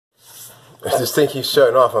This thing keeps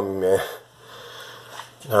shutting off on me, man.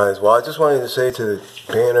 Well, I just wanted to say to the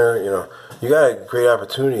banner, you got a great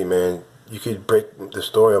opportunity, man. You could break the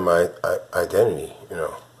story of my identity,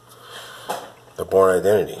 the Bourne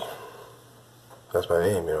Identity. That's my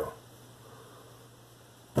name,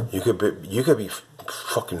 You could be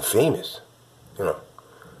fucking famous,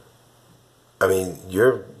 I mean,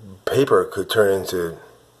 your paper could turn into.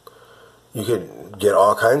 You could get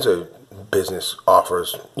all kinds of business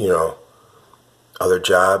offers, other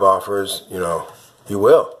job offers, you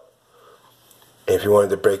will. If you wanted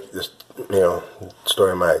to break this,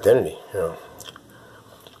 story of my identity,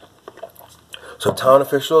 So town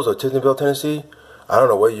officials of Tiptonville, Tennessee, I don't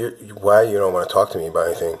know why you don't want to talk to me about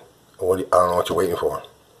anything. I don't know what you're waiting for.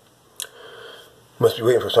 You must be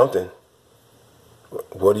waiting for something.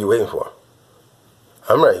 What are you waiting for?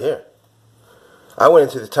 I'm right here. I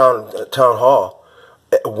went into the town hall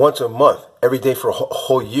once a month, every day for a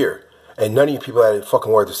whole year, and none of you people had a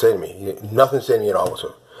fucking word to say to me. Nothing to say to me at all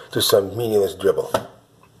whatsoever. Just some meaningless dribble,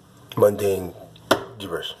 mundane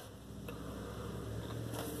gibberish.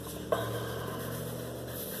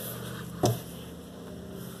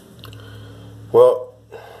 Well,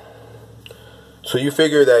 so you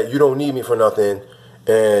figure that you don't need me for nothing,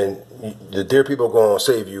 and the dear people are going to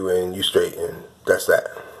save you, and you straight, and that's that.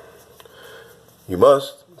 You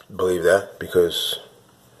must believe that because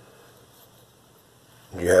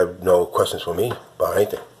you have no questions for me about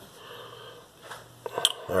anything.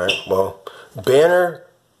 Alright, well, Banner,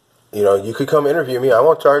 you could come interview me. I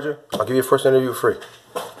won't charge you. I'll give you a first interview free.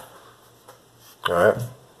 Alright?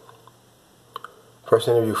 First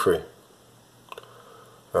interview free.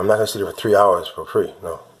 I'm not going to sit there for 3 hours for free,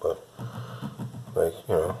 no. But,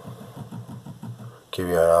 give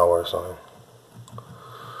you an hour or something.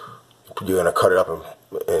 You're going to cut it up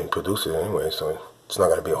and produce it anyway, so it's not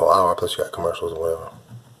going to be a whole hour, plus you got commercials or whatever.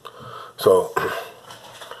 So,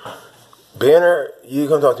 Banner, you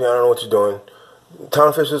come talk to me, I don't know what you're doing. Town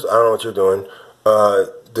officials, I don't know what you're doing.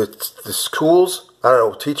 The schools, I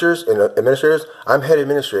don't know, teachers and administrators, I'm head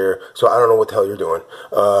administrator, so I don't know what the hell you're doing.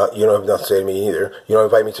 You don't have nothing to say to me either. You don't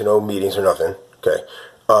invite me to no meetings or nothing. Okay.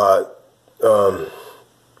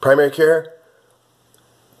 Primary care,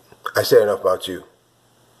 I said enough about you.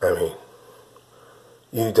 I mean,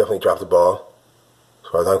 you definitely dropped the ball, as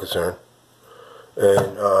far as I'm concerned.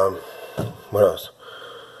 And what else?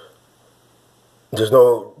 There's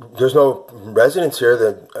no residents here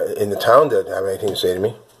that in the town that have anything to say to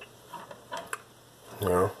me.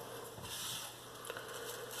 I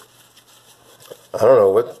don't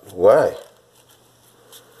know why.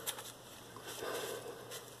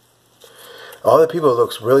 All the people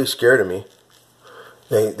look really scared of me.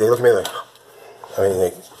 They look at me like,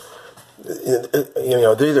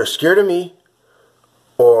 they're either scared of me,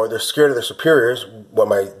 or they're scared of their superiors,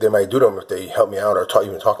 what they might do to them if they help me out or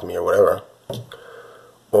even talk to me or whatever.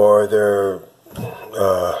 Or they're,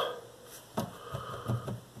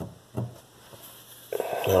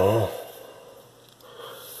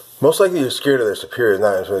 most likely they're scared of their superiors,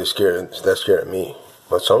 not necessarily scared of me.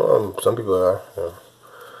 But some people are.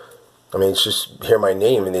 I mean, it's just hear my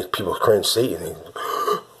name and these people cringe Satan.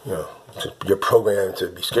 You're programmed to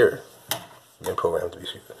be scared. You're programmed to be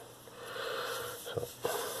scared. So,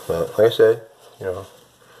 like I said, I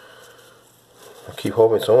keep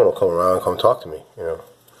hoping someone will come around and come talk to me.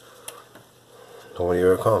 Nobody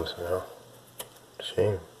ever comes.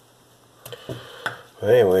 Shame. But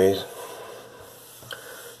anyways,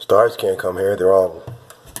 stars can't come here. They're all,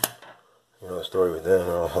 the story with them.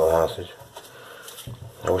 They're all held hostage.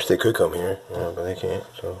 I wish they could come here, but they can't.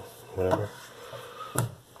 So whatever.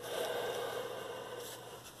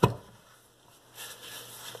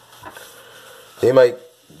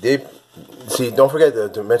 Don't forget the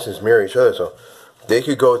dimensions mirror each other, so they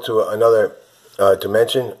could go to another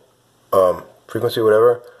dimension, frequency,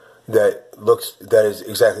 whatever, that is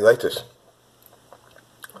exactly like this.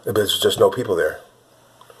 But there's just no people there.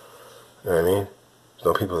 You know what I mean? There's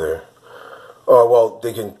no people there. Oh, well,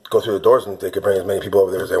 they can go through the doors and they can bring as many people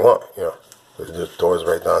over there as they want, There's doors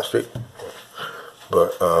right down the street.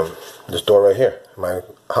 But this door right here, my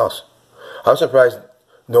house. I'm surprised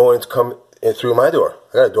no one's come through my door.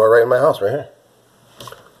 I got a door right in my house, right here.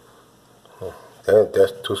 They're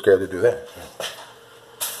too scared to do that.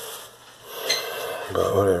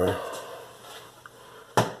 But whatever.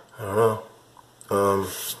 I don't know.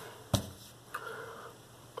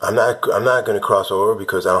 I'm not gonna cross over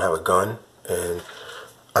because I don't have a gun and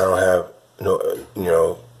I don't have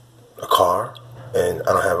a car and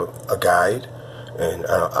I don't have a guide and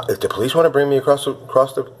if the police want to bring me across the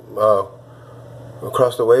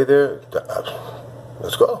way there,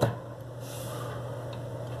 let's go.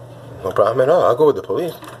 No problem at all. I'll go with the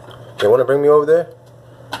police. They want to bring me over there,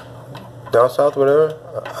 down south, whatever,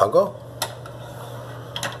 I'll go.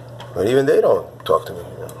 But even they don't talk to me. You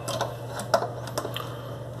know.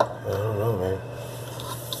 I don't know, man.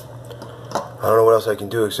 I don't know what else I can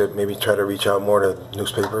do except maybe try to reach out more to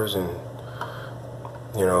newspapers and,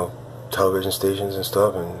 you know, television stations and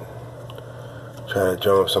stuff, and try to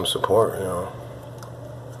drum up some support, you know.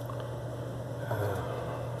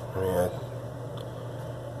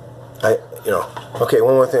 You know, okay,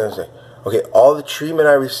 one more thing I'll say. Okay, all the treatment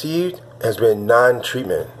I received has been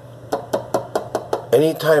non-treatment.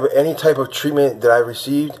 Any type of treatment that I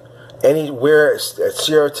received, anywhere, at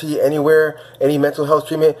CRT, anywhere, any mental health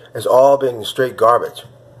treatment, has all been straight garbage.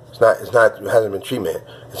 It hasn't been treatment.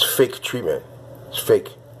 It's fake treatment. It's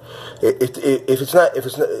fake. If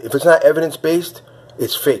it's not evidence based,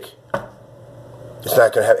 it's fake. It's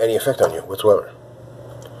not going to have any effect on you whatsoever.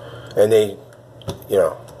 And they, you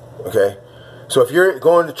know, okay. So if you're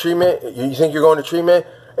going to treatment, you think you're going to treatment,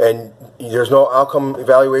 and there's no outcome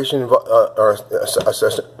evaluation or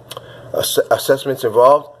assessments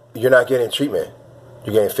involved, you're not getting treatment.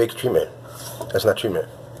 You're getting fake treatment. That's not treatment.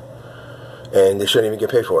 And they shouldn't even get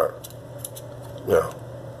paid for it. You know,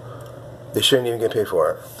 they shouldn't even get paid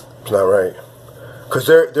for it. It's not right. Because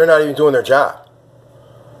they're not even doing their job.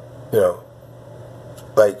 You know,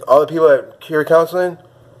 like all the people at Cure Counseling,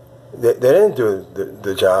 they didn't do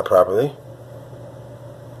the job properly.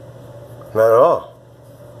 Not at all.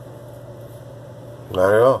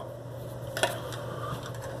 Not at all.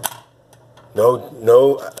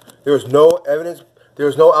 No, there was no evidence, there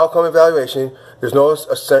was no outcome evaluation, there's no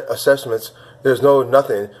assessments, there's no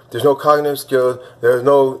nothing, there's no cognitive skills, there's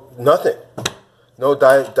no nothing. No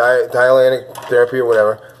dialectic therapy or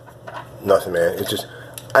whatever. Nothing, man. It's just,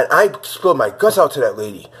 I spilled my guts out to that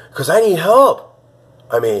lady because I need help.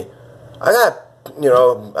 I mean, I got, you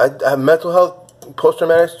know, I have mental health,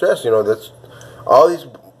 post-traumatic stress, you know, that's all these,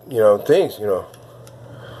 you know, things, you know.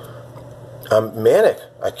 I'm manic.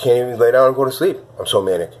 I can't even lay down and go to sleep. I'm so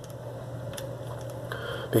manic.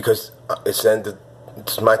 Because it's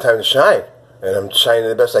my time to shine. And I'm shining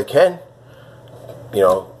the best I can. You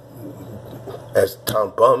know, as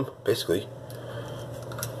town bum, basically.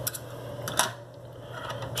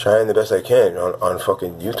 Shining the best I can on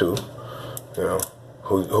fucking YouTube. You know.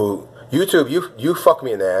 YouTube, you fuck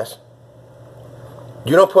me in the ass.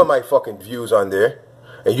 You don't put my fucking views on there,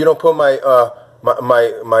 and you don't put my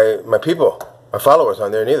people, my followers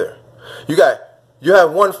on there neither. You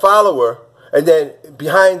have one follower, and then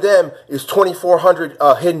behind them is 2,400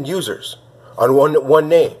 hidden users on one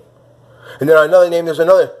name, and then on another name there's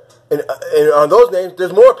another, and on those names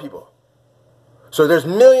there's more people. So there's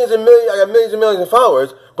millions and millions. I got millions and millions of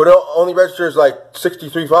followers, but it only registers like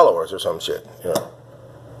 63 followers or some shit. You know.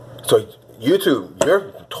 So YouTube,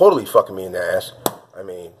 you're totally fucking me in the ass. I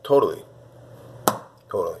mean, totally.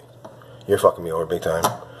 You're fucking me over big time.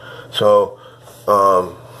 So,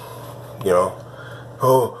 you know,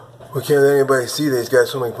 oh, we can't let anybody see that he's got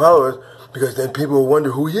so many followers because then people will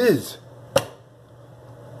wonder who he is.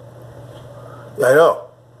 Yeah, I know.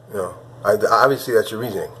 You know, obviously that's your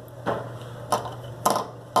reasoning.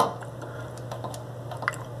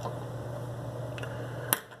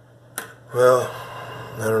 Well,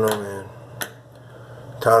 I don't know, man.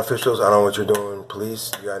 Town officials, I don't know what you're doing.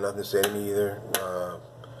 Police, you got nothing to say to me either.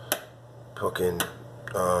 Fucking,